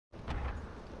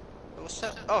What's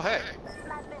that? Oh, hey.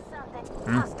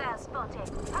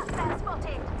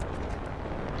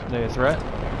 Are they a threat?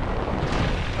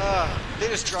 They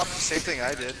just dropped the same thing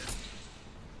I did.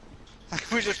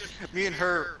 Me and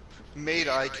her made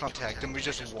eye contact and we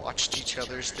just watched each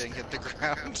other's thing hit the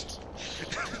ground.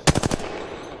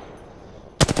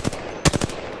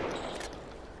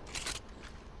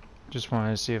 Just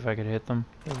wanted to see if I could hit them.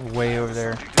 They were way over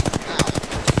there.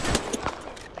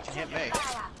 They can hit me.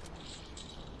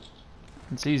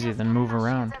 It's easy, then move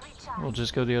around. We'll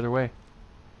just go the other way.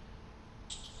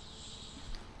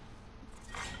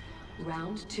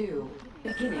 Round 2.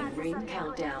 Beginning ring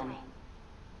countdown.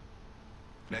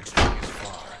 Next ring is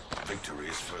far. Victory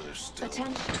is further still.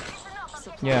 Attention.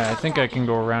 Yeah, I think I can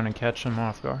go around and catch them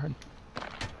off guard.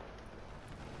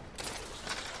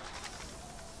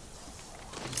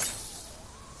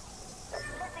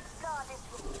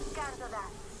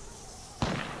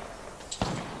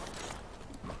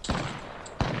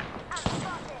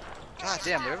 God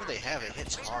damn, whatever they have, it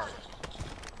hits hard.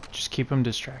 Just keep them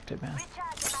distracted, man.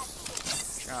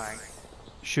 Trying.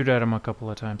 Shoot at them a couple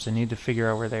of times. I need to figure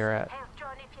out where they're at.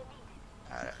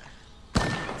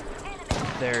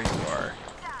 There you are.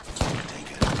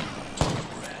 Take a deep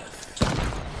breath.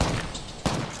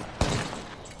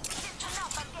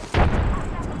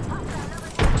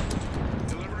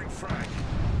 Delivering frag.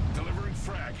 Delivering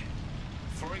frag.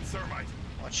 Throwing thermite.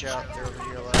 Watch out, they're over to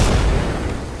your left.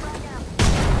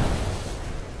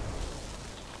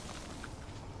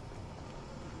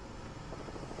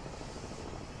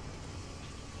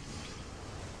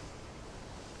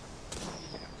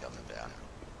 Coming down.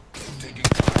 Taking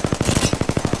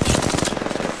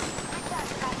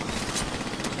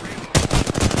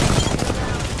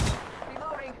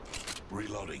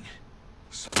reloading.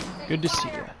 Good to see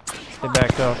you. They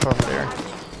backed off over there.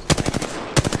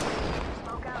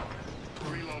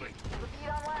 Reloading.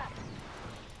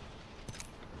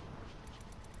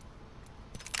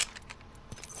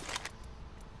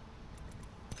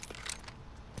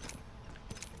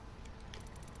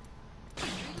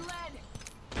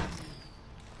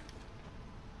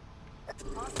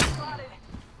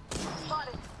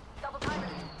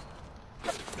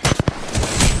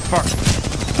 Fuck.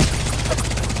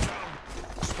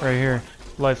 Right here.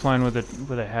 Lifeline with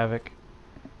a havoc.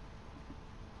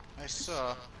 I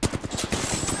saw.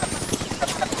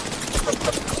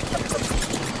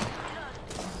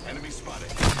 Enemy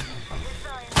spotted.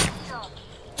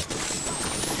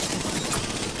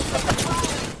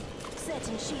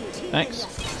 Thanks.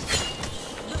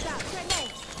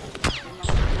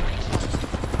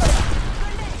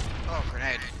 Oh,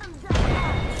 grenade.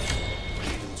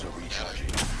 Shields are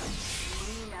recharging.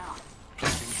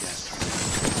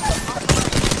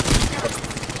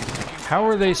 How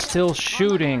are they still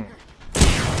shooting?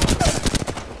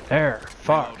 There.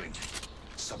 Fuck. Reloading.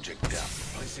 Subject down.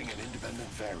 Placing an independent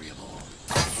variable.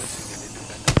 Placing an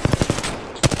independent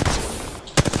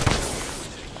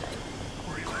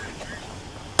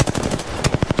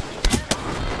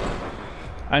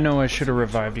I know I should have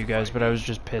revived you guys, but I was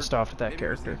just pissed off at that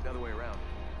character.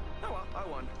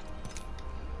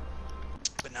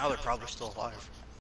 But now they're probably still alive.